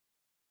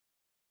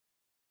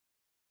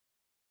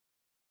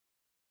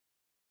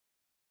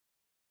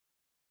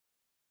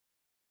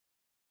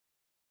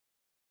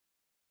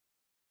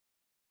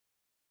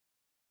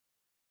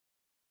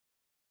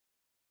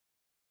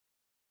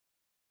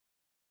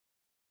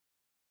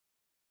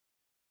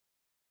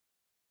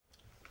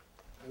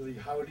Haile,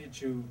 how did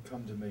you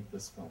come to make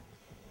this film?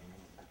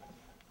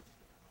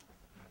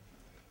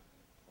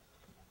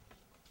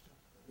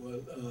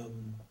 Well,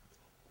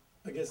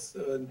 I guess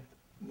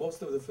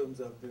most of the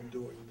films I've been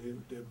doing,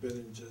 they've been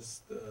in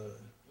just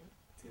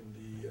in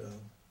the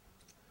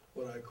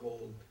what I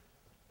call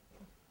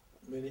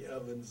many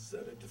ovens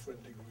at a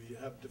different degree,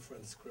 have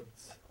different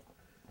scripts.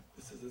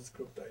 This is a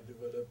script I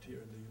developed here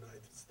in the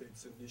United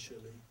States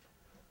initially.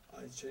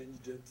 I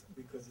changed it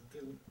because it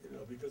didn't,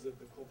 because of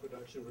the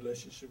co-production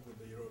relationship with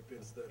the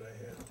Europeans that I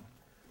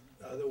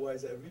had.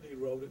 Otherwise, I really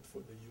wrote it for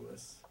the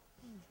U.S.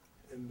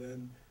 And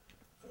then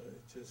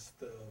it just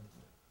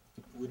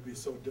would be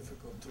so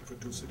difficult to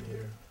produce it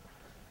here.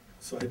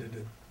 So I did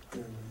it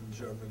in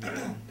Germany,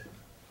 and,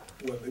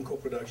 well, in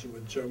co-production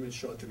with German,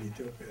 shot in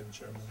Ethiopia and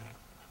Germany.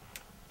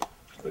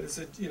 But it's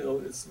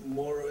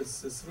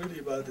it's really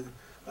about it.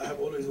 I have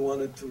always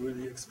wanted to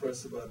really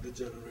express about the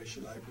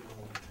generation I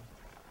belong to.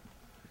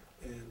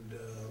 And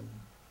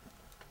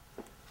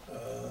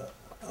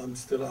I'm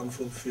still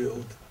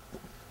unfulfilled,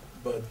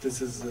 but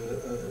this is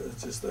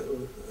just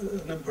an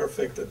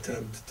imperfect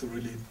attempt to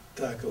really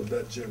tackle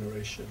that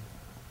generation.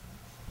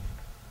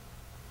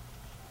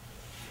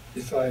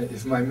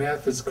 If my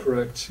math is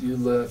correct, you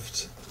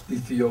left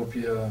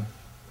Ethiopia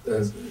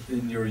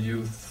in your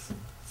youth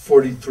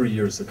 43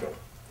 years ago.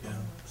 Yeah,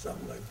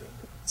 something like that.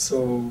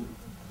 So,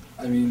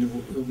 I mean,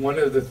 one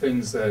of the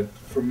things that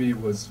for me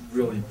was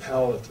really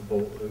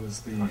palatable, it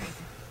was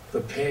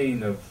the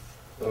pain of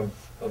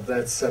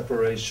that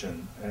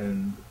separation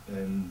and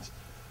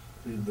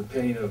the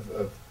pain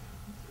of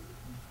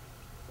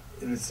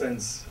in a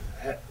sense,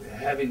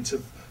 having to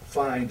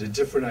find a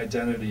different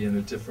identity in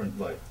a different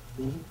life.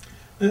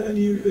 Mm-hmm. And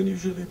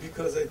usually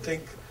because I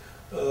think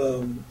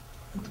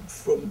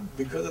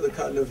because of the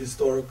kind of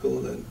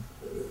historical and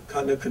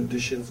kind of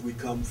conditions we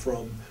come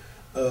from,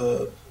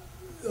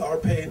 our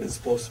pain is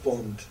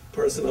postponed.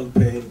 Personal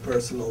pain,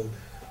 personal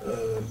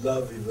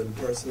love, even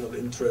personal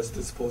interest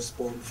is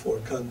postponed for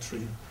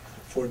country,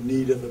 for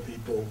need of the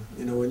people.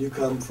 You know, when you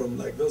come from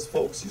like those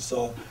folks you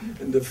saw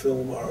in the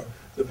film,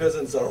 the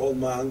peasants are all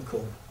my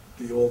uncle,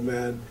 the old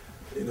man,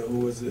 who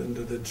was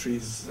under the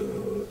trees,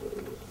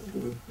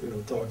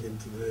 talking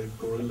to the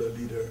guerrilla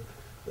leader,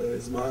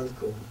 is my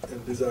uncle.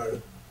 And these are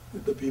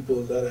the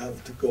people that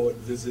have to go and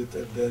visit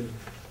and then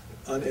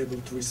unable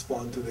to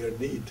respond to their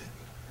need.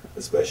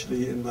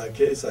 Especially in my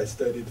case, I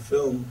studied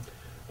film.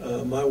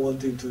 My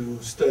wanting to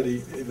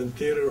study even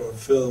theater or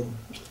film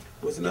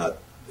was not,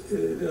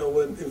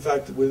 in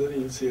fact,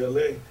 within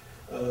UCLA,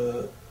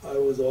 I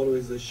was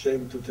always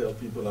ashamed to tell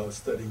people I was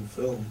studying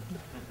film,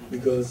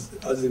 because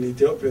as an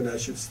Ethiopian, I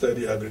should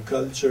study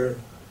agriculture,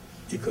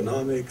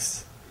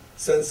 economics,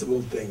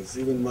 sensible things.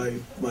 Even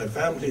my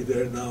family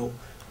there now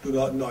do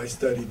not know I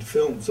studied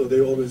film, so they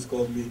always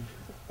call me,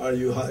 are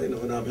you,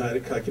 when I'm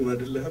Harik,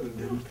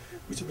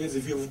 which means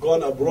if you've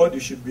gone abroad, you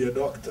should be a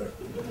doctor.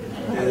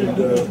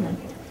 And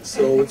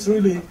so it's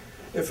really,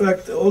 in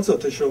fact, also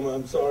Teshoma,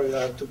 I'm sorry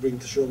I have to bring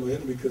Teshoma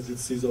in because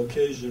it's his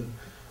occasion.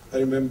 I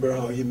remember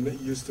how he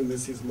used to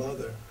miss his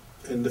mother.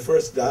 And the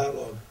first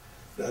dialogue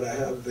that I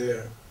have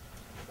there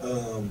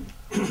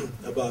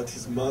about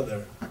his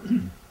mother,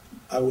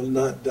 I will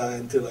not die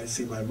until I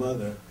see my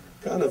mother,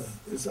 kind of,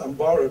 I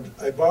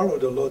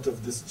borrowed a lot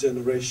of this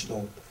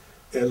generational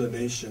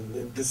alienation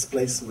and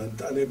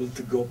displacement, unable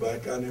to go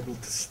back, unable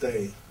to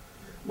stay.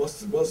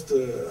 Most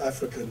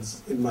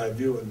Africans, in my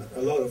view, and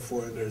a lot of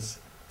foreigners,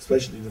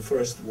 especially the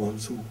first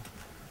ones who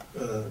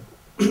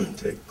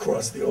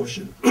cross the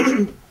ocean,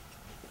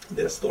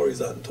 their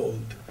stories aren't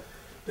told.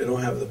 They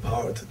don't have the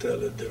power to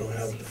tell it. They don't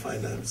have the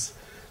finance.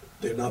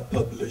 They're not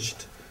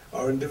published.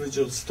 Our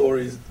individual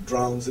story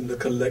drowns in the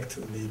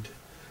collective need.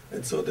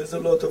 And so there's a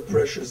lot of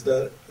pressures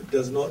that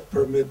does not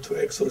permit to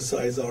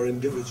exercise our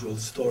individual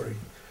story.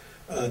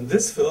 And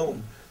this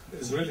film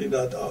is really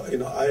not, I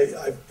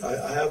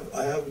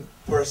have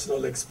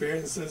personal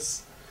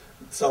experiences.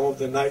 Some of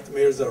the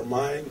nightmares are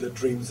mine, the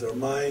dreams are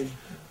mine,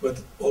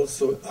 but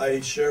also I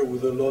share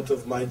with a lot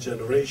of my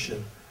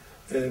generation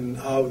and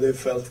how they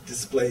felt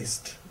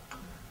displaced,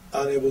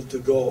 unable to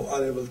go,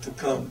 unable to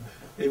come.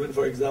 Even,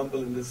 for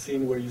example, in the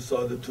scene where you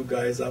saw the two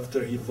guys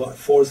after he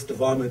forced to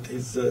vomit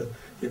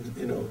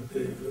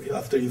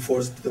after he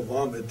forced the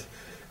vomit,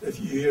 if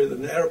you hear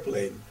an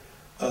airplane.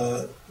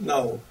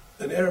 Now,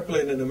 an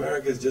airplane in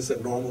America is just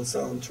a normal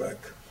soundtrack.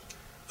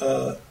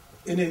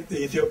 In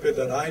the Ethiopia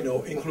that I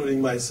know,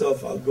 including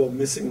myself, I'll go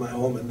missing my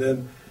home, and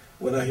then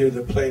when I hear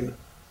the plane,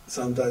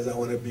 sometimes I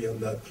want to be on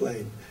that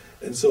plane.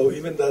 And so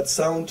even that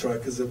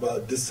soundtrack is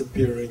about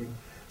disappearing,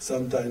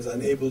 sometimes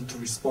unable to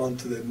respond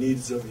to the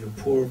needs of your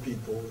poor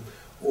people,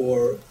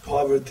 or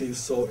poverty is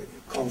so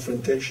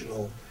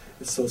confrontational,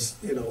 it's so,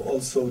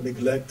 also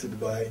neglected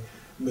by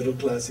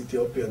middle-class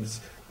Ethiopians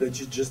that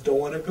you just don't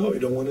want to go, you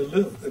don't want to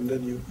live, and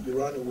then you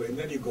run away, and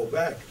then you go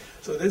back.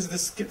 So there's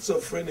this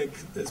schizophrenic,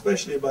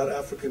 especially about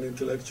African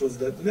intellectuals,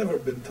 that never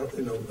been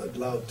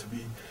allowed to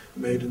be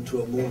made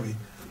into a movie.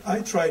 I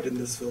tried in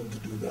this film to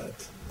do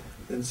that.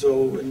 And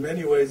so in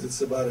many ways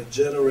it's about a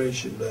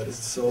generation that is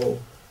so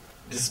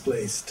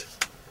displaced.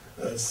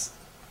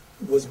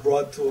 was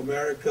brought to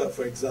America,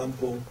 for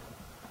example,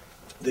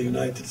 the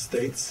United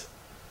States,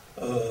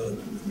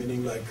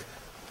 meaning like,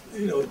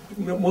 you know,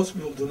 most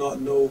people do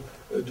not know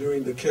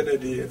during the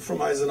Kennedy,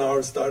 from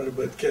Eisenhower started,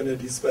 but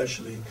Kennedy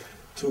especially,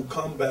 to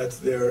combat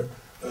their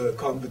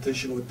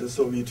competition with the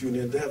Soviet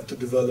Union, they have to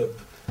develop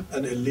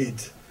an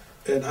elite.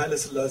 And Haile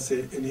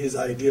Selassie, in his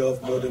idea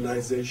of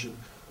modernization,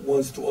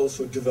 wants to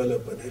also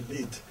develop an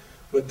elite.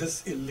 But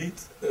this elite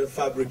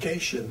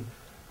fabrication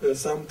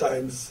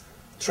sometimes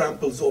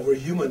tramples over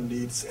human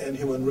needs and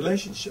human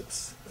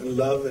relationships. And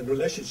love and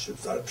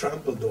relationships are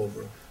trampled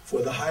over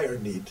for the higher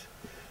need.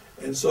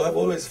 And so I've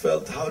always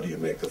felt, how do you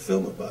make a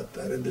film about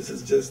that? And this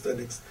is just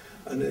an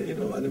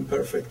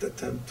imperfect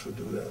attempt to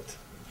do that.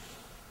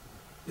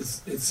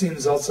 It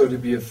seems also to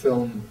be a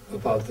film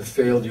about the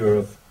failure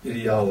of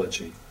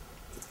ideology.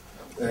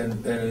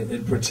 And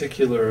in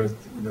particular,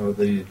 you know,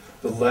 the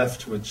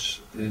left,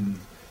 which in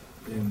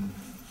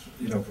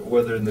you know,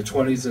 whether in the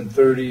 20s and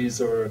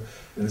 30s or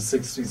in the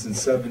 60s and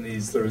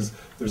 70s,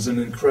 there's an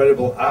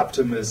incredible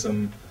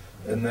optimism,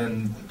 and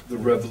then the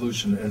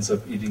revolution ends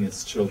up eating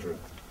its children.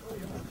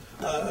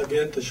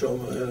 Again,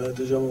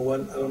 Tejoma,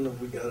 one, I don't know if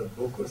we got a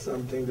book or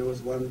something, there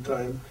was one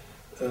time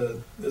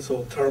this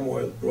whole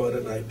turmoil brought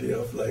an idea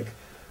of like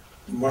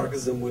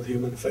Marxism with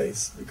human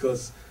face,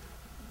 because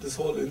this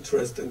whole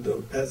interest in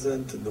the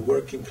peasant and the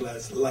working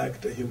class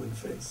lacked a human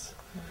face.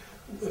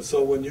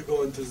 So when you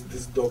go into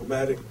this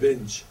dogmatic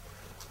binge,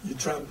 you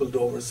trampled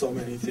over so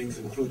many things,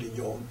 including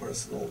your own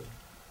personal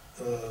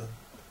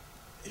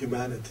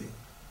humanity.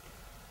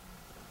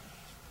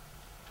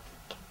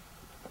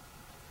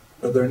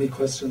 Are there any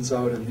questions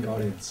out in the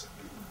audience?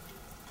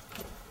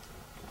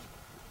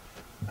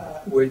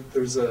 Wait,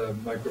 there's a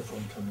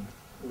microphone coming.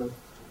 Hello?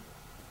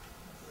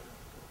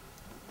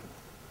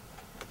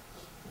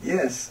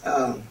 Yes.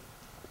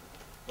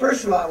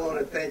 First of all, I want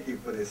to thank you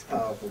for this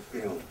powerful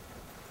film.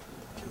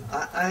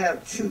 I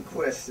have two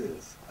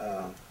questions.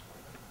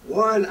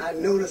 One, I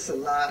notice a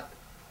lot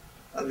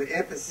of the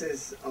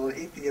emphasis on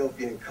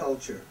Ethiopian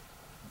culture.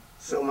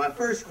 So my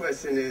first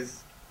question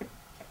is,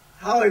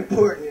 how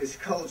important is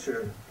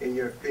culture in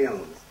your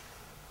films?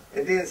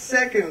 And then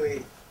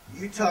secondly,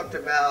 you talked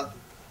about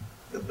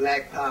the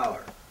Black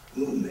Power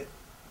movement.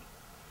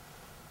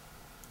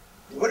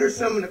 What are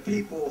some of the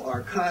people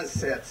or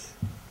concepts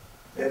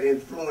that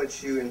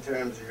influence you in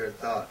terms of your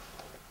thought?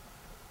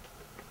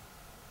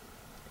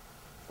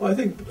 Well, I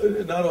think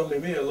not only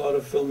me, a lot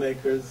of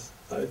filmmakers,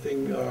 I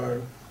think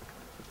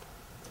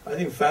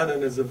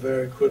Fanon is a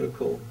very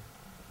critical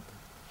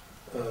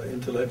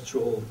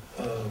intellectual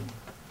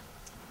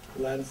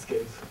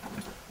landscape.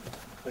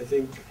 I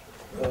think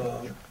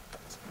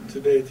to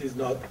date he's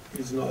not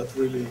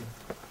really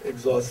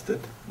exhausted,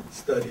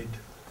 studied,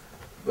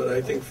 but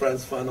I think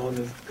Frantz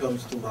Fanon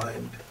comes to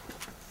mind.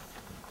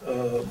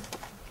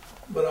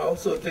 But I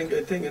also think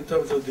in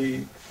terms of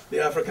the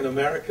African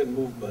American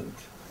movement,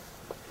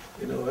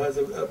 you know, has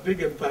a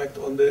big impact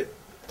on the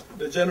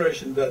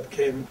generation that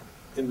came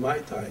in my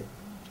time.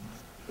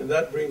 And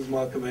that brings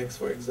Malcolm X,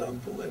 for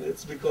example. And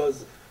it's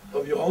because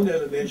of your own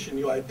alienation,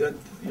 you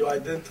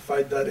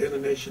identified that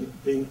alienation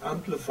being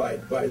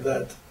amplified by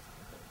that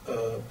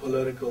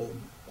political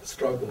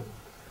struggle.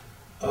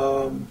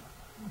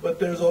 But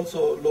there's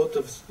also a lot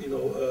of, you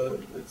know,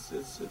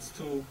 it's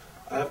too,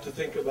 I have to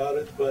think about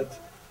it, but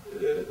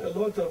a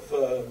lot of,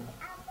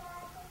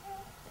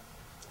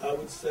 I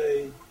would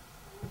say,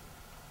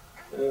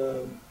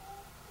 you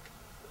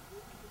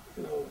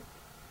know,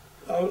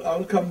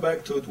 I'll come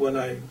back to it when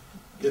I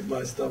get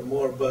my stuff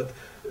more, but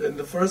in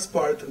the first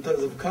part, in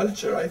terms of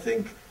culture, I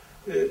think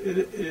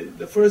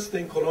the first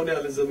thing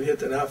colonialism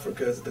hit in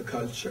Africa is the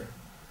culture.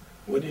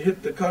 When you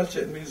hit the culture,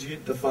 it means you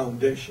hit the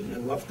foundation,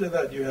 and after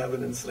that you have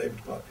an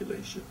enslaved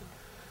population.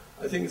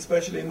 I think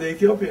especially in the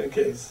Ethiopian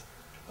case,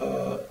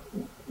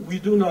 we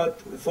do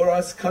not, for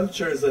us,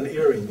 culture is an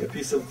earring, a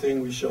piece of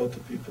thing we show to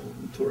people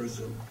in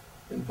tourism,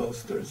 in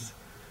posters.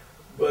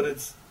 But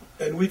it's,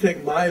 and we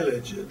take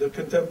mileage, the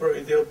contemporary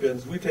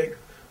Ethiopians,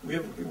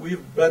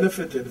 we've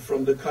benefited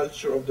from the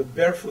culture of the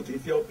barefoot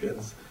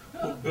Ethiopians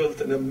who built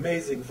an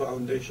amazing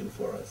foundation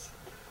for us.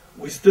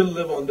 We still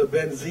live on the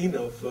benzene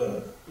of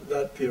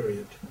that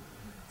period.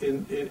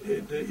 In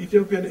the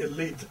Ethiopian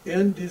elite,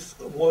 in this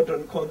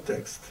modern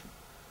context,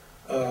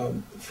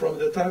 from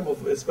the time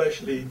of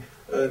especially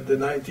the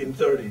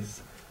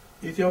 1930s,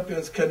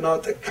 Ethiopians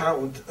cannot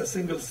account a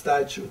single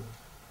statue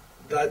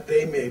that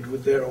they made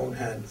with their own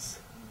hands.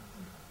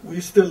 We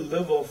still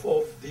live off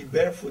of the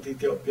barefoot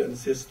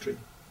Ethiopians' history.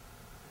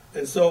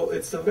 And so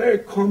it's a very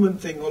common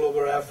thing all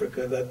over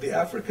Africa that the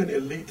African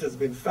elite has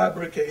been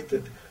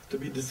fabricated to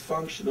be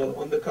dysfunctional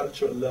on the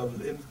cultural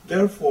level. And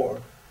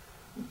therefore,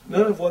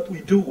 none of what we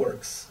do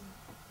works.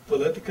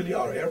 Politically,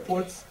 our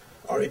airports,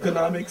 our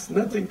economics,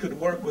 nothing could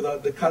work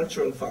without the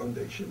cultural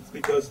foundations,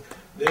 because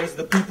there's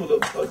the people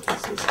of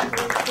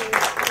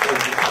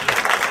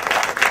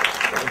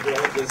they're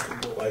all just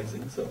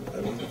improvising, so I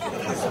don't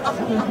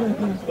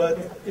know. But,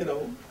 you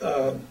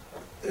know,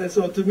 and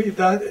so to me,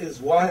 that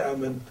is why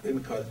I'm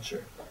in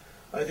culture.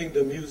 I think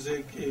the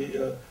music,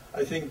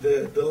 I think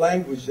the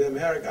language, the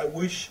Amharic, I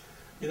wish,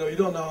 you know, you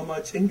don't know how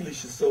much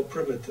English is so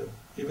primitive,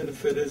 even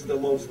if it is the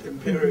most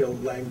imperial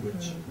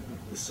language.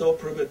 It's so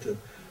primitive.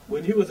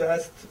 When he was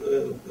asked,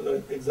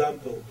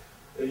 example,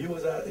 he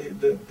was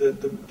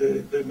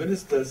the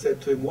minister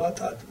said to him,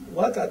 "Watat."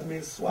 Watat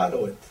means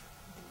swallow it.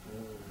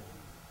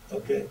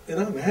 Okay, in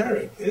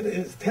Amharic, it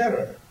is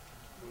terror.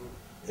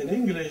 In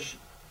English,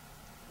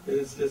 it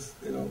is just,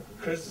 you know,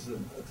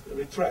 criticism,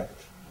 retract.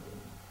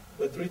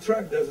 But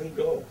retract doesn't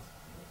go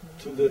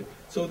to the.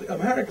 So the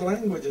Amharic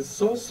language is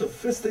so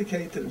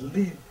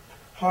sophisticatedly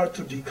hard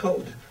to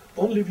decode.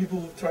 Only people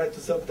who try to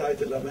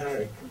subtitle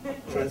Amharic,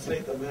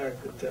 translate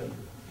Amharic, could tell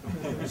you.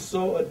 It's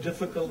so a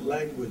difficult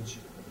language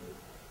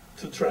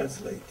to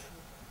translate.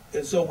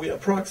 And so we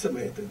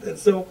approximated. And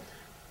so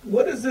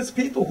what is this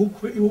people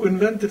who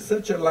invented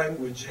such a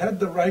language, had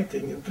the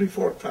writing in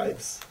 3-4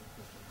 types,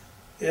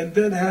 and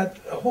then had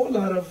a whole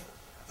lot of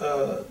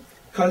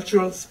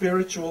cultural,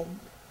 spiritual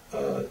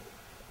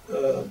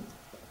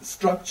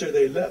structure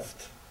they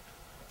left.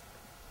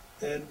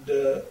 And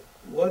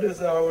what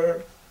is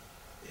our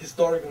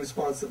historic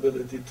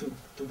responsibility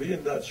to be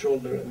in that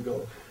shoulder and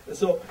go? And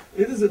so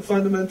it is a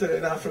fundamentally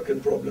an African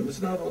problem.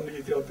 It's not only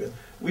Ethiopian.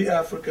 We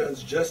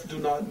Africans just do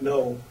not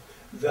know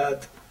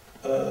that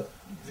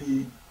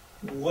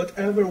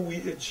whatever we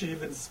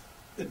achieve,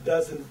 it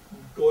doesn't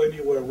go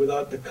anywhere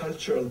without the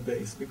cultural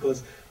base,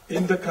 because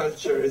in the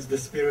culture is the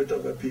spirit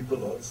of a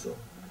people also.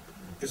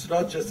 It's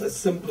not just a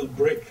simple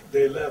brick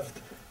they left,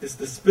 it's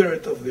the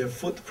spirit of their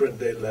footprint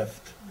they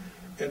left.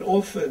 And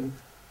often,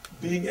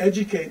 being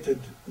educated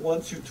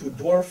wants you to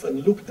dwarf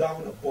and look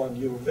down upon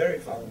your very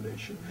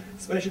foundation.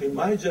 Especially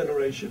my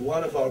generation,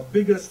 one of our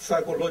biggest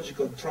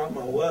psychological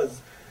trauma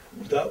was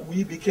that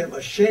we became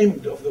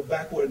ashamed of the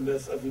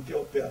backwardness of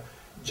Ethiopia,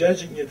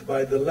 judging it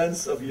by the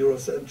lens of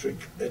Eurocentric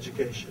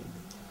education.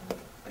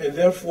 And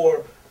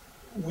therefore,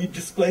 we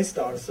displaced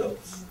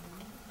ourselves.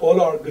 All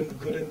our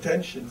good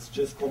intentions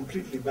just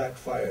completely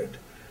backfired.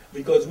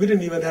 Because we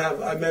didn't even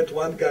have, I met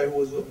one guy who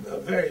was a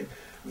very,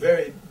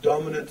 very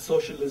dominant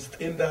socialist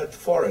in that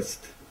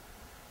forest.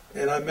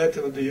 And I met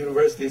him at the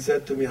university. He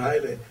said to me,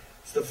 "Haile,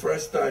 it's the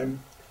first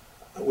time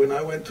when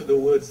I went to the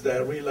woods that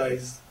I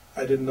realized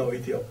I didn't know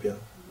Ethiopia."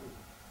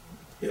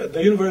 At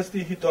the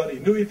university, he thought he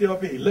knew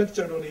Ethiopia. He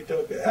lectured on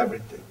Ethiopia,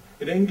 everything.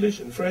 In English,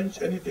 in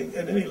French, anything,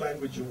 in any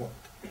language you want.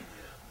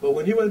 But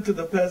when he went to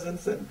the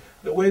peasants and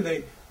the way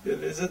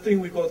there's a thing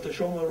we call,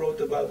 Teshoma wrote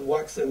about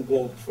wax and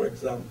gold, for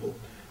example.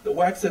 The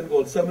wax and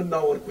gold,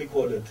 Samanawar we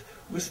call it,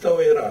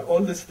 Wistawera, all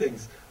these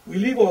things. We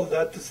leave all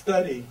that to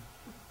study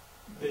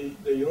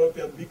the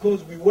European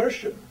because we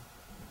worship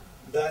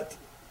that.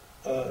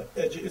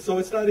 So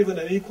it's not even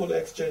an equal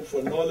exchange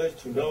for knowledge,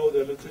 to know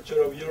the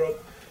literature of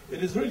Europe.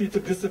 It is really to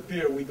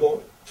disappear. We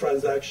go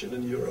transaction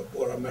in Europe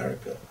or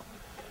America.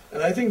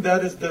 And I think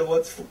that is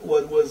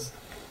what was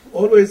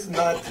always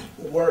not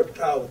worked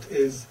out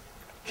is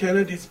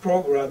Kennedy's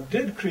program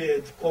did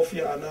create Kofi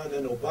Annan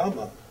and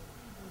Obama.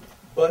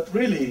 But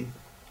really,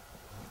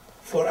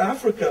 for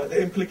Africa,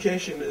 the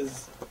implication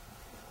is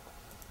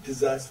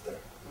disaster.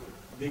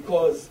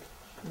 Because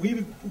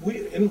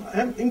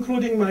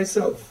including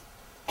myself,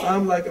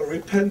 I'm like a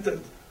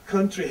repentant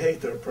country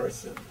hater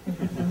person.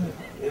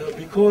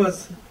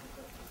 Because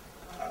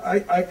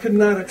I could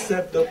not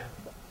accept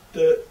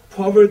the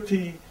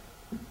poverty,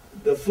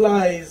 the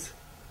flies,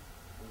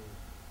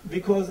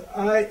 because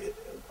I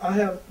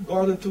have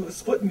gone into a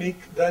Sputnik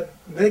that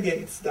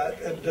negates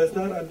that and does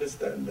not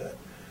understand that.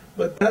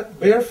 But that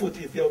barefoot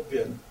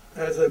Ethiopian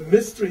has a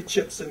mystery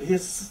chips in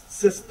his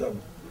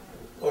system,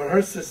 or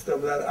her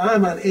system, that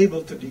I'm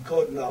unable to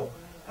decode now,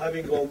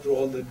 having gone through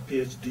all the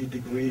PhD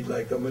degree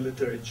like a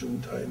military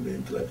junta in the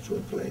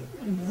intellectual plane.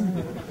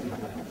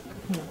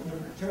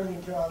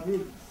 Returning to our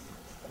roots.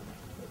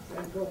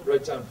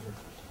 Right down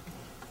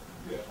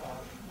here.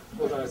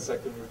 Hold on a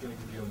second, we're going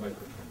to give you a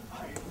microphone.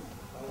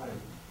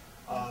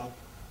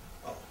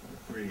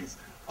 Greetings.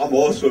 I'm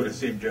also the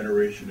same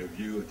generation of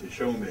you and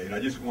Teshome, and I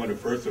just want to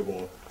first of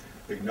all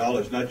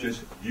acknowledge not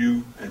just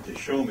you and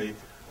Teshome,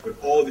 but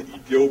all the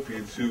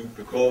Ethiopians who,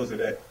 because of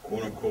that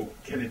quote-unquote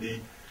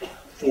Kennedy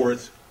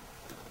force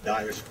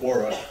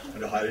diaspora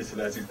and the Haile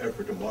Selassie's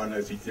effort to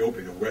modernize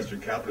Ethiopia in a Western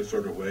capitalist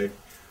sort of way,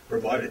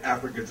 provided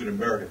Africans in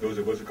America, those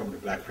of us who come from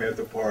the Black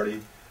Panther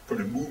Party, from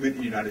the movement in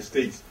the United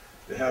States,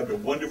 to have the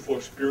wonderful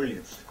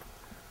experience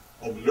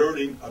of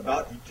learning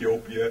about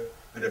Ethiopia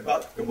and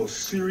about the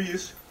most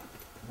serious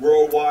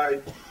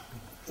worldwide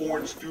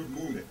foreign student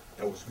movement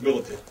that was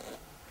militant.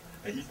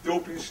 And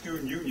Ethiopian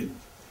student unions,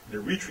 and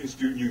the Eritrean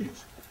student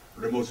unions,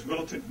 were the most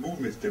militant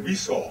movements that we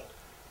saw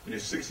in the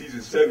 60s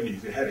and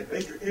 70s. It had a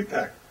major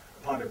impact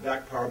upon the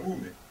Black Power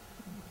movement.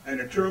 And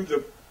in terms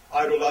of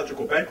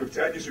ideological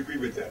bankruptcy, I disagree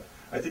with that.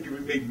 I think it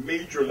would make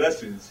major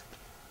lessons.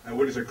 And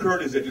what has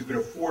occurred is that there's been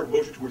a forward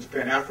motion towards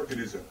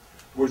Pan-Africanism,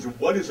 towards the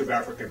oneness of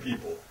African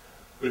people.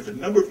 But if the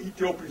number of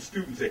Ethiopian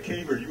students that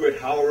came here, you at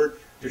Howard,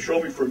 to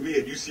show me for me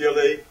at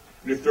UCLA,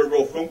 in the third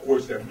world film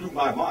course that blew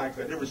my mind,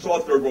 because I never saw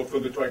third world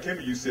film until I came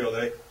to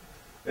UCLA,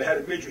 that had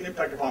a major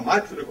impact upon my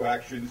political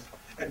actions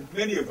And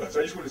many of us,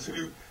 I just want to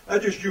salute,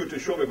 not just you and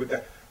Teshome, but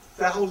that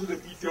thousands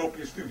of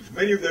Ethiopian students,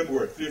 many of them who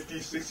are 50,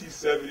 60,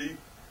 70,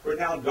 who are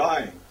now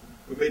dying,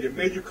 who made a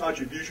major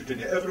contribution to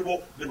the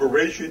inevitable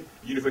liberation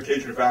and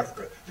unification of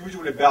Africa. So we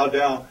just want to bow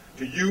down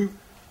to you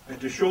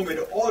and to show me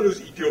to all those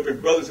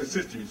Ethiopian brothers and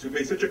sisters who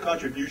made such a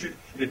contribution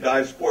in the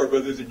diaspora,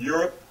 whether it's in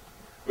Europe,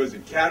 whether it's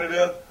in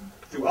Canada,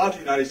 throughout the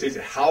United States,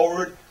 at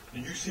Howard,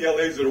 the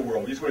UCLAs of the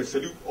world. We just want to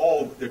salute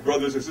all the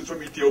brothers and sisters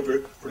from Ethiopia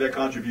for their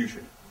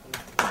contribution.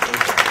 How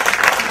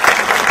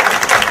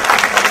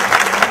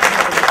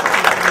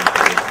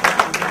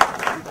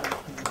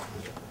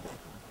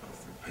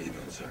you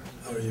doing, sir?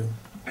 How are you?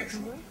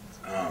 Excellent.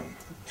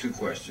 Two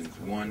questions.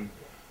 One,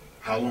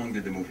 how long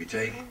did the movie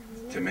take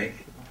to make,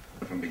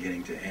 from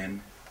beginning to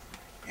end?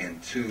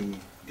 And two,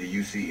 do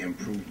you see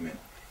improvement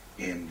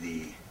in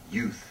the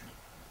youth,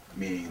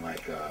 meaning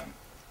like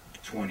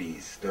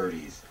 20s,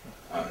 30s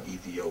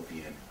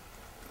Ethiopian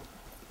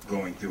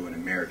going through an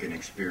American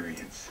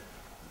experience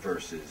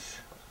versus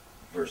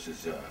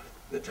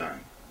the time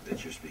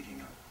that you're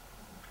speaking of?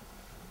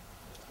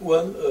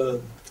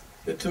 Well,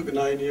 it took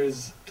 9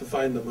 years to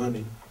find the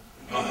money.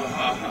 So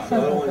I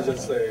don't want to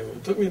just say,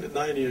 it took me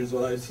 9 years.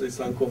 When I say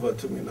Sankova, it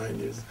took me 9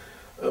 years.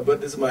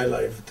 But this is my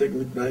life. It took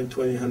me 9,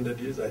 20, 100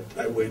 years.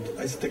 I wait.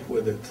 I stick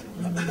with it.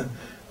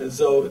 And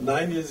so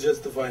 9 years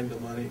just to find the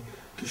money.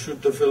 To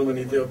shoot the film in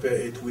Ethiopia,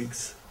 8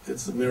 weeks.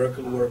 It's a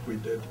miracle work we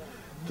did.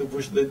 To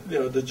push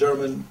the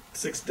German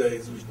 6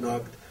 days, we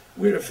knocked.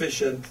 We're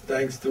efficient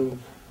thanks to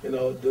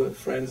the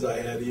friends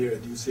I had here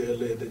at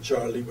UCLA, the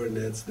Charlie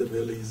Burnett's, the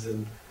Billies,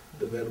 and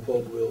the Van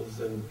Wills,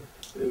 and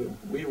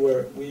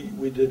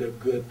we did a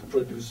good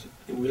producer.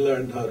 We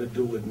learned how to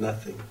do with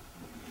nothing,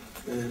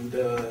 and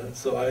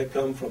so I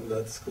come from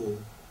that school,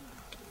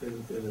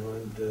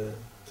 and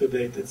to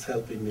date it's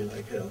helping me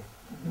like hell.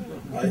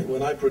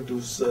 When I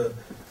produce,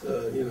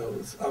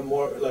 I'm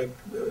more like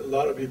a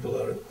lot of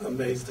people are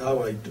amazed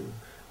how I do.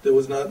 There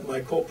was not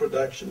my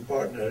co-production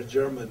partner, a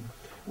German,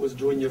 was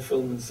doing a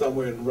film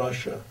somewhere in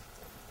Russia,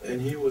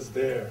 and he was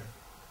there.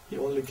 He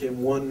only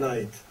came one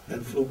night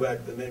and flew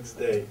back the next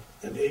day.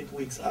 And 8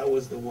 weeks, I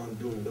was the one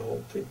doing the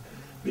whole thing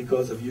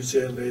because of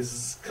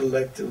UCLA's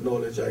collective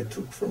knowledge I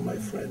took from my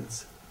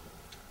friends.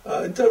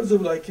 In terms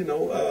of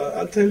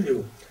I'll tell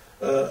you,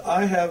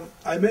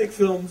 I make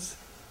films.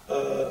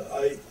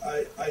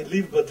 I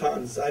leave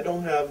batons. I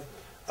don't have.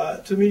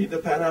 To me, the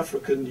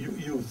Pan-African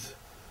youth.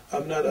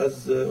 I'm not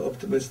as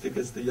optimistic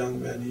as the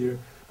young man here.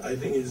 I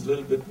think he's a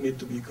little bit need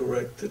to be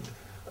corrected.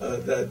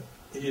 That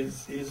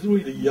he's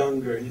really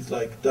younger. He's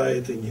like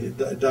dieting,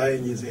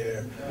 dyeing his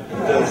hair.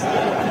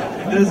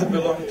 He doesn't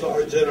belong to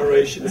our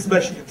generation,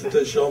 especially to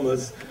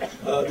Teshoma's.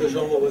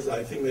 Teshoma was,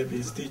 I think, maybe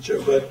his teacher,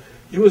 but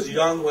he was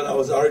young when I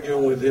was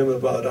arguing with him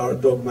about our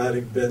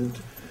dogmatic bent.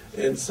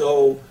 And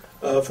so,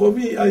 for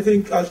me, I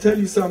think I'll tell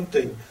you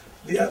something.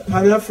 The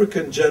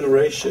Pan-African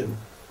generation,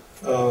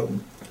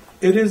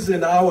 it is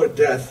in our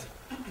death.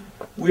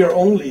 We are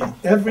only,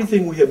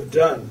 everything we have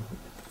done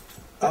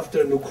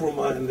after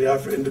Nkrumah and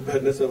the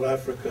independence of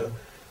Africa,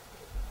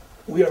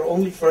 we are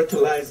only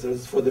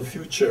fertilizers for the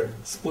future,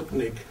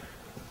 Sputnik.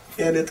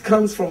 And it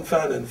comes from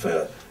Fanon.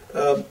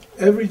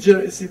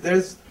 See,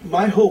 there's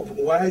my hope,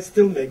 why I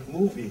still make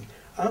movie.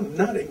 I'm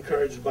not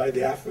encouraged by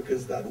the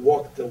Africans that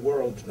walk the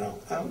world now.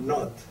 I'm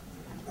not.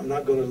 I'm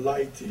not going to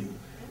lie to you.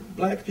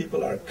 Black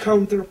people are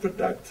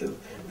counterproductive.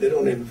 They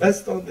don't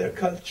invest on their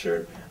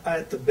culture. I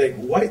had to beg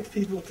white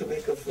people to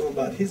make a film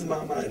about his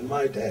mama and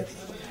my daddy.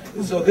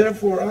 And so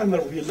therefore, I'm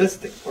a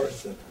realistic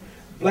person.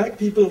 Black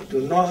people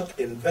do not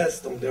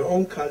invest on their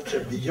own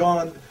culture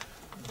beyond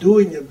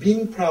doing and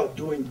being proud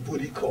doing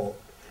booty call.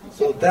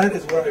 So that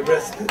is where I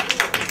rested.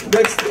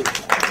 Next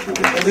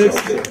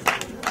thing.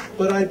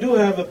 But I do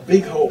have a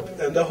big hope,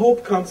 and the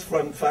hope comes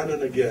from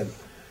Fanon again.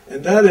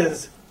 And that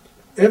is,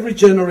 every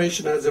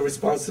generation has a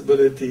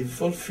responsibility,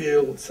 some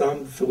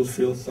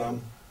fulfill,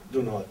 some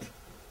do not.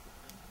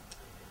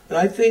 And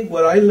I think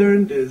what I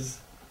learned is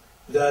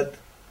that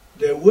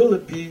there will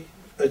be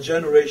a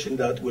generation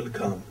that will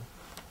come.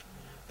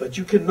 But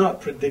you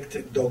cannot predict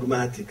it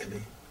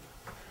dogmatically.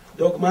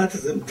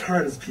 Dogmatism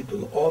turns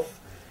people off.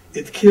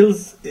 It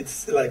kills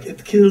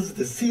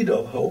the seed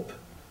of hope.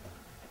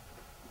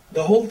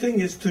 The whole thing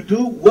is to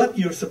do what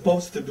you're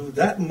supposed to do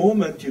that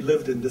moment you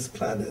lived in this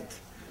planet.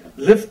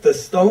 Lift the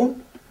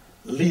stone,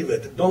 leave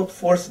it. Don't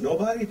force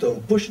nobody,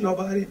 don't push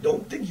nobody,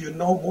 don't think you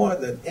know more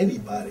than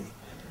anybody.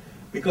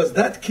 Because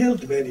that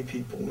killed many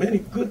people. Many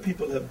good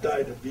people have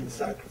died of being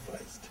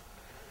sacrificed.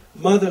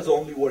 Mothers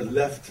only were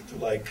left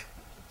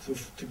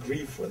to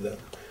grieve for them.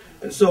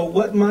 And so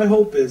what my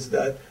hope is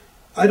that,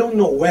 I don't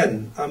know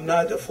when, I'm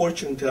not a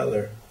fortune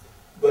teller,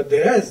 but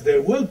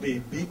there will be,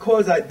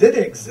 because I did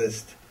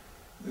exist,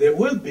 there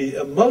will be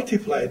a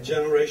multiplied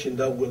generation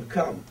that will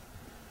come.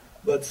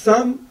 But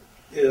some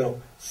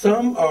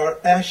are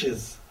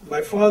ashes. My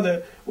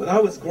father, when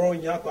I was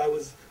growing up, I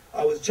was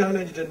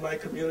challenged in my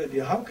community.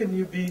 How can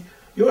you be,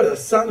 you're the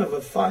son of a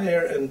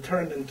fire and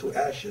turned into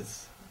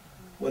ashes?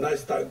 When I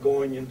start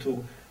going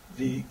into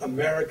the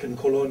American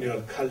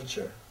colonial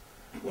culture.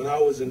 when I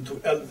was into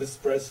Elvis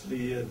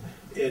Presley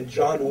and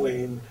John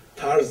Wayne,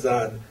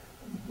 Tarzan,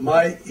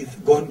 my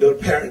Gondar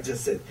parents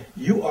just said,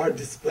 you are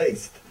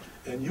displaced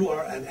and you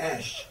are an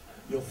ash.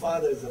 Your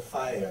father is a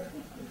fire.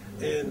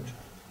 And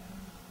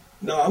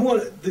now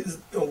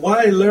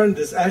why I learned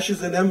this,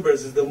 Ashes and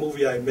Embers is the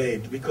movie I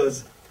made,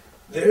 because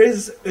there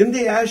is, in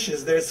the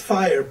ashes, there's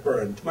fire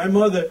burned. My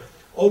mother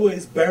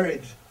always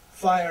buried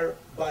fire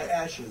by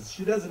ashes.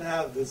 She doesn't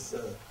have this,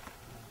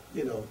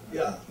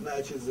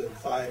 matches and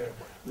fire.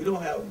 We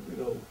don't have,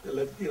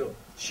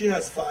 she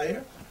has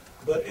fire,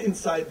 but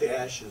inside the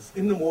ashes.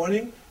 In the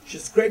morning, she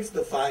scrapes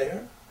the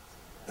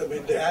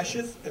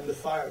ashes, and the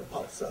fire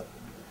pops up.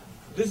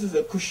 This is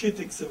a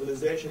Cushitic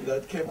civilization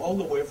that came all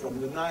the way from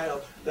the Nile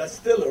that's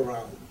still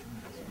around.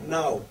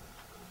 Now,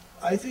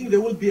 I think there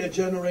will be a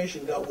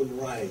generation that will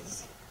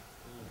rise.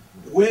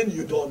 When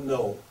you don't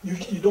know.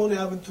 You don't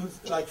have to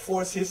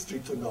force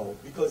history to know,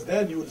 because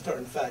then you will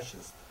turn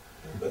fascist.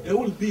 But there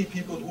will be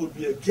people who will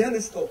be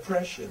against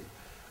oppression,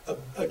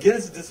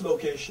 against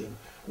dislocation,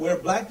 where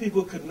black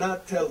people could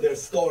not tell their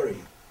story,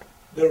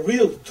 the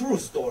real, true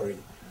story.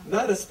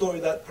 Not a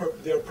story that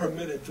they're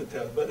permitted to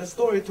tell, but a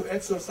story to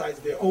exorcise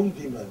their own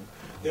demon,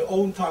 their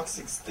own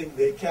toxic thing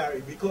they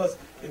carry. Because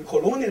in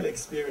colonial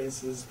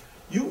experiences,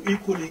 you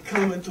equally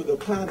come into the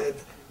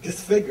planet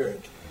disfigured.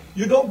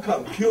 You don't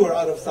come pure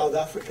out of South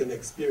African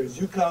experience.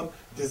 You come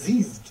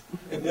diseased.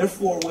 And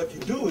therefore, what you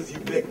do is you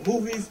make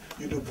movies,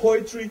 you do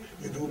poetry,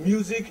 you do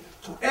music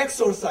to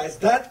exorcise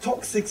that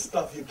toxic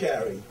stuff you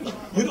carry.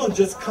 You don't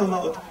just come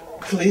out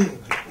clean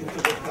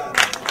into the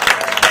planet.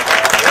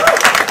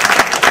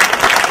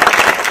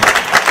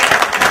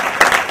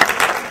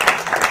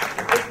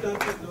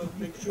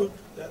 Make sure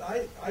that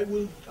I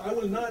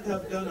will not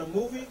have done a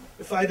movie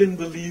if I didn't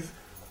believe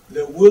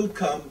there will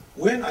come,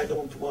 when I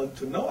don't want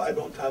to know, I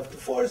don't have to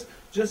force,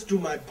 just do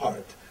my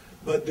part.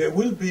 But there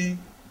will be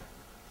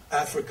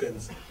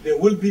Africans, there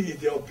will be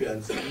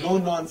Ethiopians,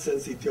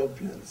 no-nonsense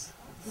Ethiopians,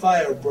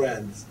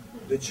 firebrands,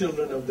 the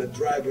children of the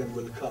dragon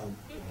will come.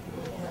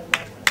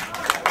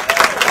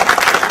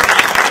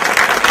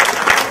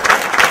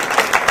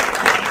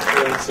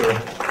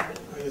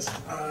 Yes.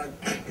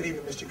 Good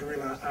evening, Mr.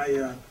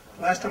 Gerima.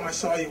 Last time I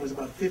saw you was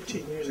about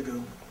 15 years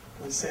ago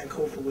when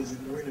Sankofa was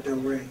in Marina Del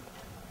Rey,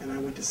 and I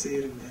went to see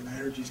it, and I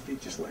heard you speak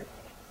just like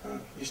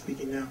you're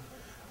speaking now.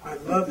 I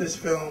love this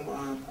film.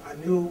 I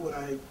knew when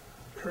I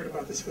heard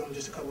about this film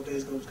just a couple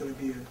days ago it was going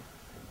to be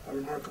a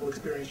remarkable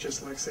experience,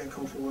 just like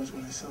Sankofa was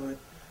when I saw it.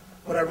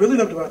 What I really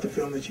loved about the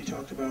film that you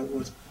talked about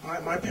was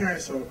my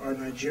parents are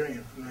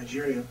Nigerian, from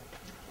Nigeria,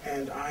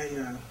 and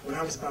when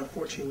I was about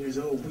 14 years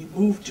old, we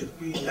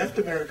left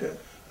America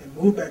and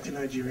moved back to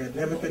Nigeria. I'd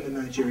never been to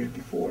Nigeria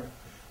before.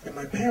 And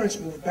my parents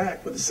moved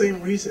back for the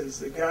same reasons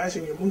the guys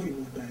in your movie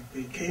moved back.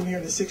 They came here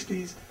in the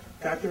 60s,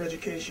 got their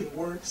education,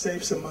 worked,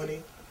 saved some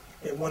money,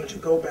 and wanted to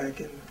go back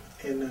and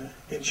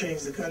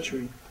change the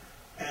country.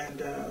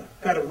 And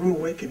got a rude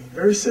awakening,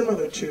 very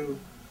similar to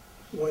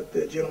what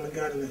the gentleman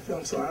got in the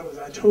film. So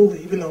I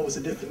totally, even though it was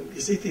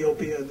it's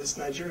Ethiopia and this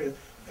Nigeria,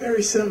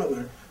 very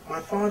similar. My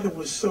father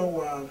was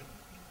so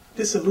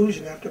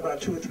disillusioned after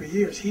about 2 or 3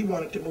 years, he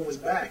wanted to move us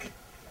back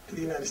to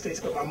the United States,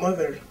 but my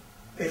mother,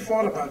 they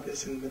fought about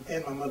this, and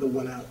my mother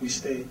went out. We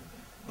stayed,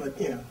 but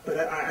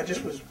I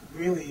just was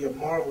really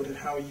marveled at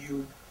how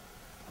you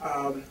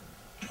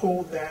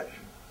told that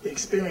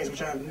experience,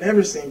 which I have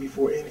never seen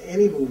before in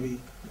any movie,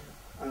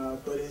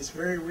 but it's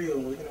very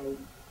real.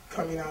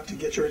 Coming out to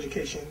get your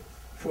education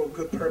for a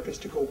good purpose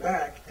to go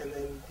back, and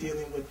then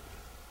dealing with,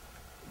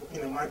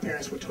 my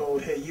parents were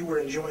told, hey, you were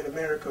enjoying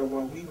America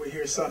while we were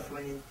here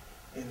suffering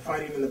and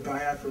fighting in the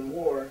Biafran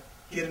War.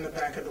 Get in the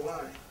back of the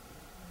line.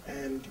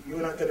 And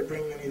you're not going to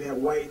bring any of that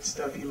white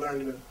stuff you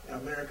learned in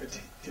America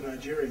to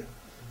Nigeria.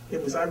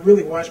 I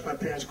really watched my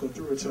parents go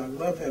through it, so I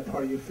love that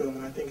part of your film,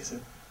 and I think it's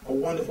a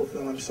wonderful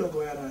film. I'm so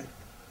glad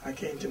I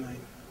came tonight.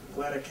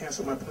 Glad I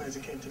canceled my plans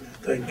and came tonight.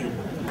 Thank you.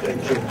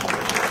 Thank you.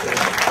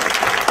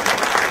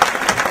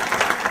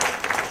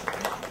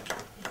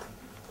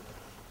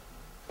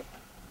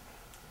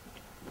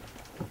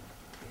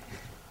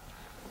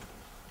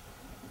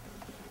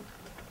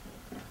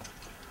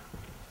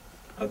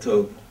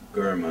 Haile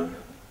Gerima.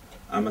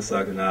 I'm a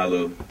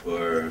Sakanalu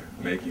for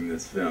making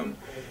this film.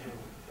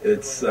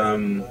 It's a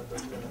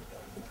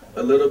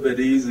little bit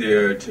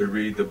easier to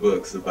read the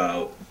books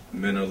about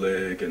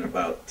Menelik and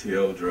about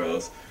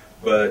Teodros,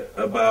 but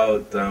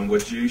about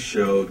what you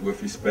showed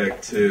with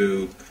respect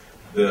to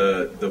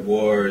the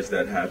wars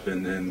that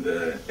happened in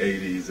the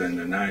 80s and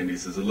the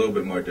 90s is a little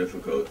bit more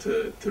difficult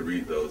to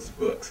read those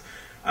books.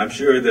 I'm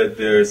sure that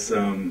there's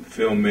some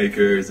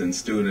filmmakers and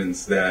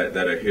students that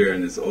are here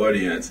in this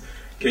audience.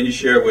 Can you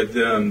share with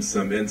them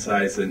some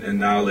insights and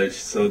knowledge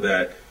so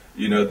that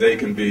they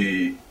can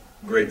be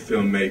great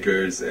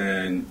filmmakers,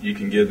 and you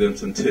can give them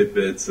some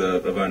tidbits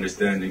of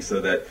understanding so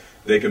that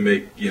they can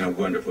make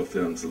wonderful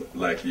films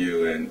like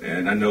you?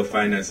 And I know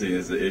financing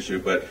is the issue,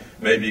 but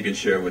maybe you can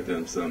share with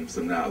them some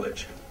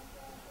knowledge.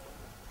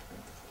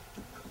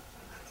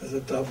 That's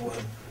a tough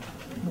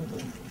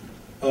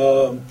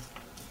one.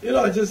 You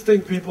know, I just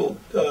think people,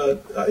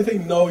 I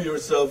think know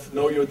yourself,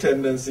 know your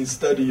tendencies,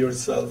 study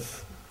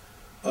yourself,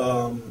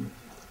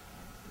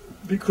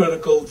 be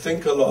critical,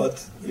 think a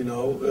lot, you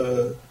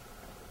know,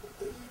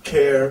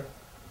 care.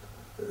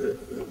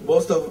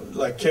 Most of,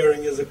 like,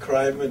 caring is a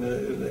crime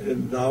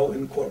now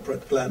in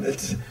corporate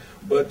planet,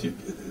 but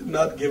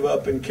not give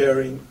up in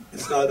caring.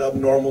 It's not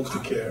abnormal to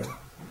care.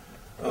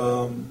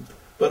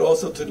 But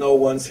also to know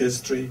one's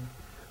history,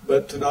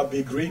 but to not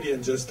be greedy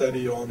and just study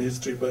your own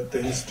history, but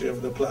the history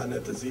of the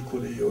planet is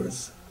equally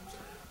yours.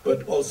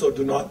 But also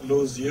do not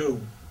lose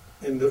you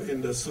in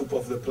the soup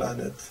of the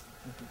planet.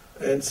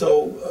 And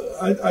so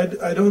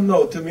I don't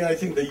know. To me, I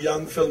think the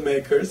young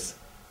filmmakers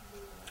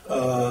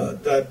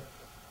that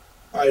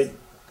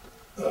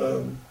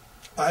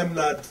I'm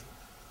not,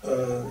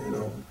 you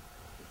know,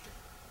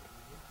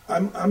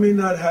 I may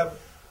not have,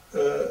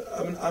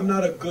 I'm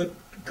not a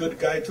good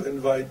guy to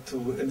invite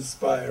to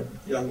inspire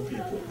young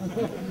people,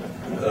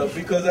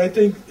 because I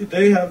think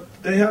they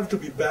have to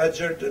be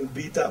badgered and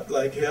beat up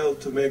like hell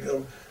to make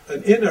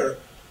an inner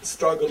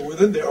struggle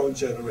within their own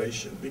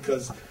generation,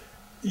 because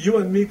you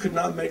and me could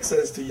not make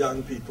sense to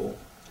young people.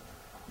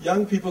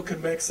 Young people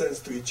can make sense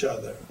to each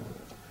other.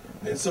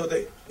 And so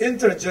the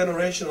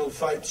intergenerational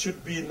fight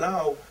should be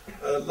now,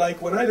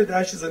 like when I did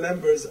Ashes and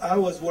Embers, I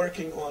was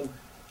working on,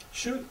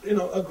 you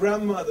know, a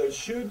grandmother,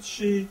 should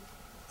she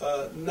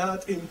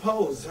not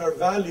impose her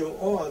value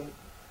on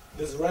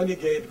this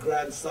renegade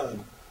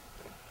grandson?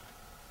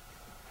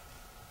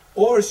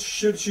 Or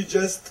should she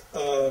just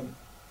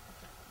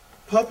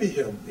puppy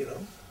him, you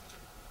know?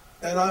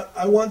 And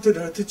I wanted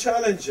her to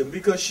challenge him,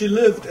 because she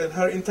lived, and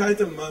her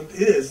entitlement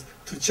is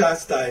to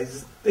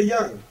chastise the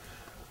young.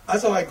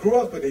 That's how I grew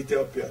up in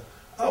Ethiopia.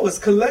 I was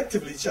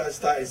collectively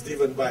chastised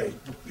even by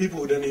people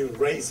who didn't even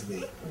raise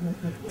me.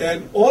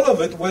 And all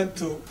of it went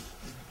to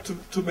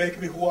make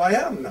me who I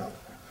am now.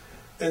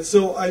 And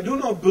so I do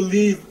not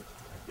believe,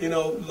 you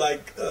know,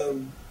 like,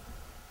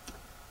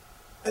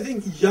 I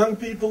think young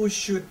people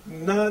should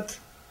not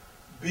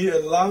be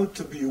allowed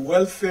to be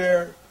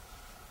welfare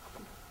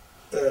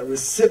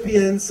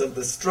recipients of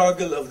the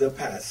struggle of the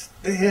past.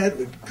 They had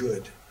it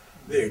good.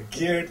 They're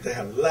geared, they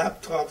have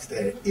laptops,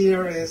 they have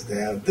earrings, they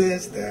have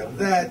this, they have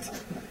that.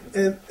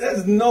 And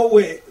there's no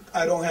way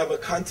I don't have a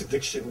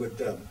contradiction with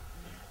them.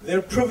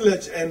 Their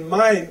privilege and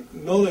my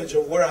knowledge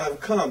of where I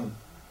have come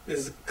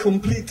is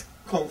complete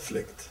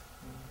conflict.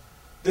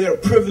 They are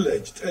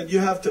privileged, and you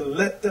have to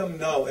let them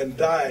know and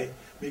die,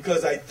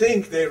 because I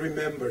think they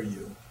remember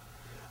you.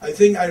 I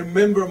think I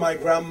remember my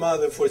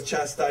grandmother for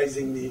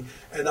chastising me,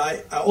 and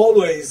I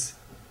always,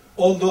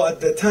 although at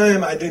the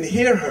time I didn't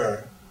hear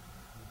her,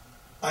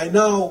 I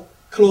now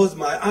close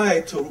my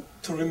eye to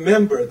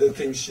remember the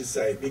things she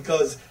said,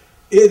 because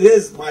it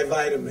is my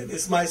vitamin,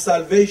 it's my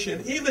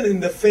salvation, even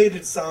in the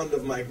faded sound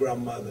of my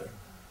grandmother.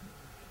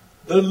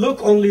 The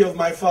look only of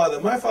my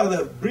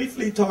father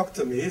briefly talked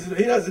to me.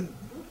 He doesn't,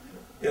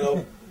 you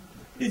know,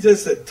 he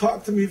just said,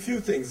 talk to me a few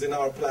things in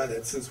our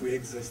planet since we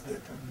existed.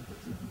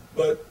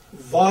 But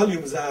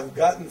volumes I have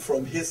gotten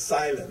from his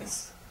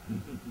silence,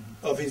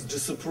 of his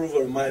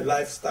disapproval of my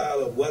lifestyle,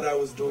 of what I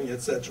was doing,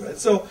 etc. And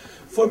so,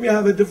 for me, I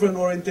have a different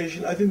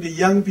orientation. I think the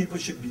young people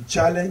should be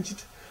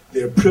challenged.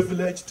 They're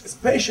privileged,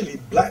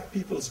 especially black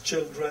people's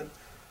children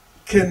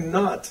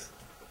cannot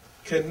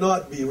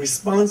be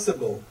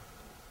responsible,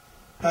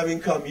 having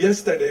come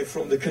yesterday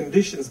from the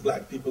conditions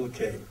black people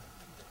came.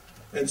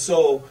 And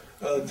so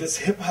this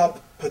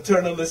hip-hop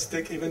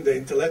paternalistic, even the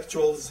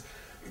intellectuals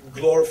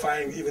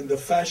glorifying even the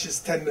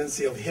fascist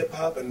tendency of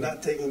hip-hop and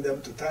not taking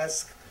them to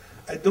task,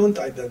 I don't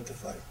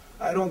identify.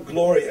 I don't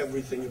glory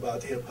everything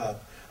about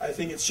hip-hop. I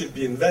think it should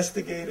be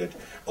investigated.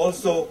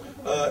 Also,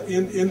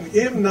 even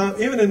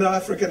in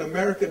African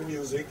American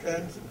music,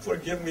 and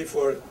forgive me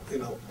for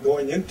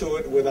going into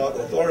it without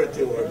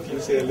authority or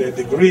UCLA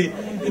degree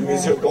in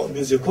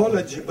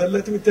musicology, but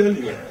let me tell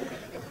you,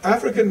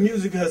 African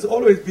music has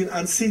always been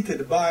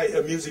unseated by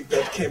a music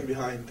that came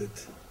behind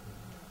it.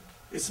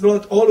 It's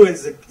not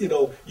always,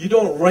 you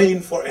don't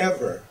reign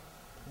forever.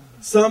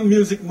 Some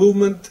music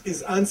movement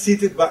is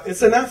unseated by,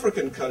 it's an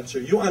African culture.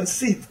 You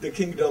unseat the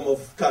kingdom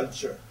of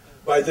culture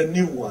by the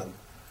new one.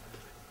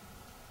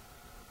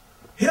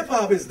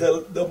 Hip-hop is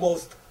the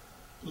most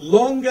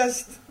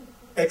longest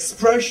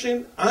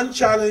expression,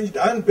 unchallenged,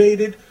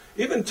 unbaited,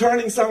 even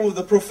turning some of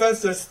the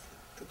professors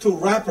to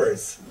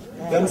rappers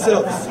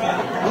themselves.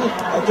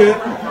 Okay?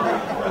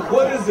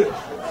 What is it?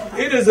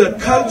 It is a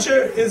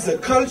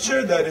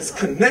culture that is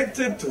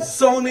connected to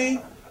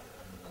Sony,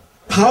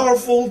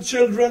 powerful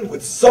children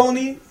with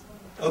Sony,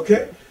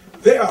 okay?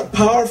 They are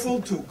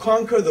powerful to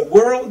conquer the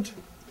world,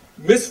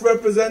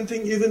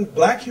 misrepresenting even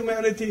black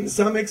humanity in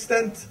some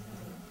extent.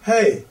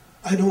 Hey,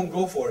 I don't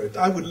go for it.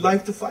 I would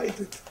like to fight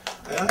it.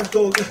 And I've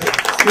told, I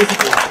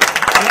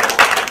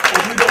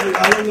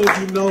don't know if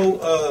you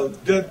know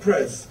Dead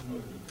Press.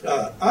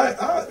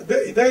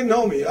 They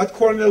know me. At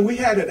Cornell, we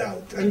had it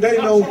out, and they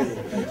know me.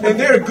 And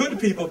they're good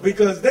people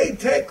because they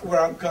take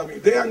where I'm coming.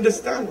 They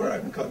understand where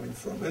I'm coming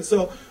from. And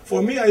so,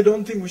 for me, I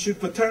don't think we should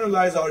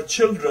paternalize our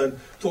children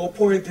to a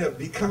point they have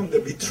become the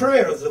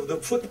betrayers of the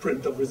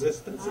footprint of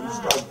resistance and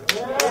struggle.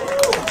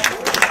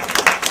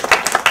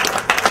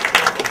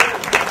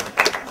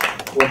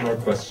 One more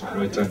question,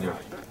 right down here.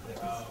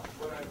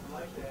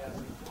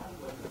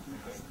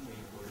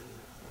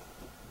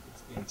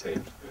 It's being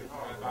taped.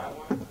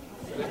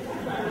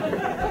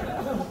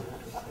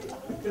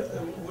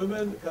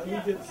 Women, can we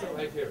get some?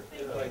 Right here.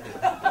 Right here.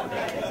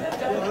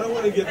 Well, I don't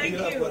want to get beat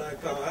up when I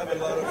come. I have a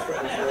lot of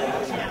friends.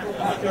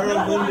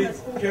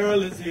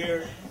 Carol is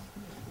here.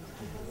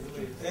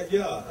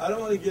 Yeah, I don't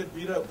want to get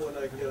beat up when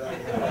I get out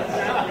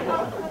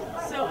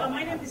here. So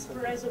my name is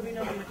Perez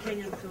Owino. I'm a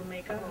Kenyan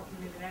filmmaker. I've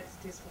been in the United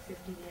States for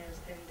 15 years,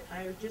 and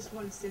I just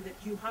want to say that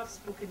you have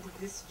spoken to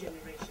this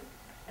generation.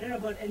 I don't know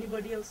about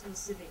anybody else who's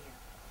sitting here,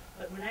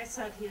 but when I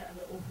sat here and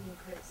the opening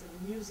credits and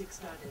the music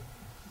started,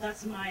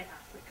 that's my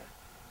Africa,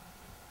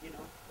 you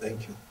know.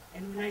 Thank you.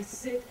 And when I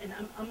sit and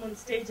I'm on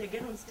stage, I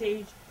get on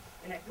stage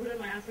and I put on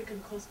my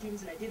African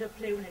costumes, and I did a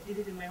play when I did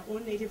it in my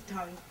own native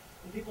tongue,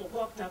 and people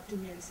walked up to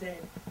me and said,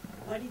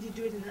 "Why did you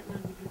do it in that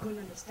language? We couldn't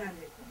understand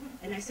it."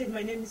 And I said,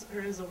 "My name is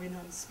Perez Owino.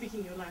 I'm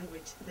speaking your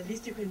language. The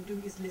least you can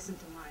do is listen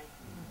to mine."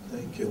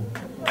 Thank you.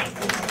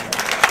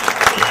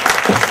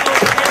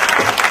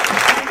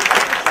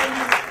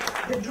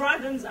 The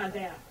dragons are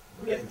there.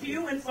 We are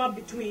few and far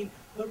between,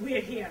 but we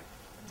are here.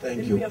 Thank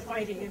and you. we are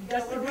fighting. And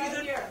that's the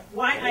reason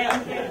why I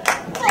am here.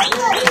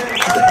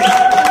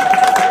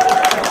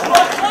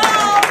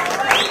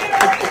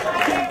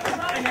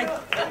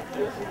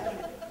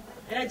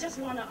 And I just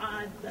want to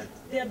add that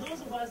there are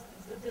those of us,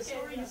 the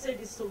story you said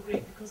is so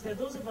great, because there are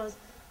those of us,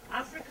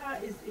 Africa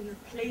is in a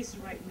place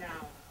right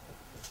now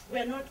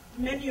where not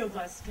many of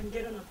us can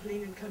get on a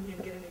plane and come here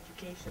and get an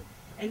education.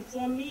 And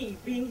for me,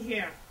 being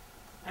here,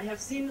 I have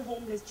seen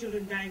homeless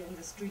children dying on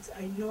the streets.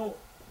 I know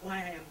why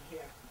I am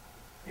here.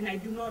 And I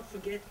do not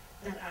forget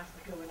that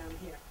Africa when I'm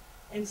here.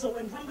 And so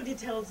when somebody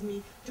tells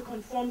me to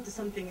conform to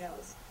something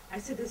else, I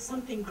say there's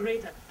something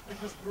greater that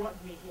has brought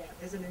me here.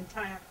 There's an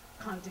entire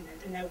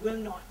continent, and I will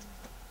not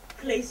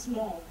play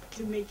small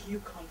to make you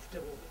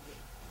comfortable with me.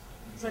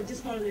 So I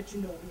just want to let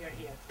you know we are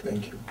here.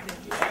 Thank you.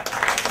 Thank you.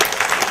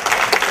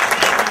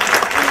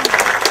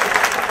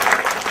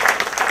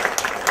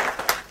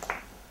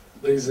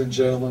 Ladies and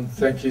gentlemen,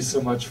 thank you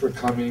so much for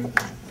coming.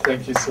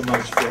 Thank you so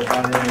much for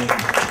honoring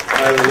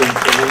Haile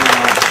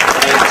Gerima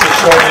and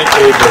Teza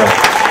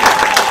Gabriel.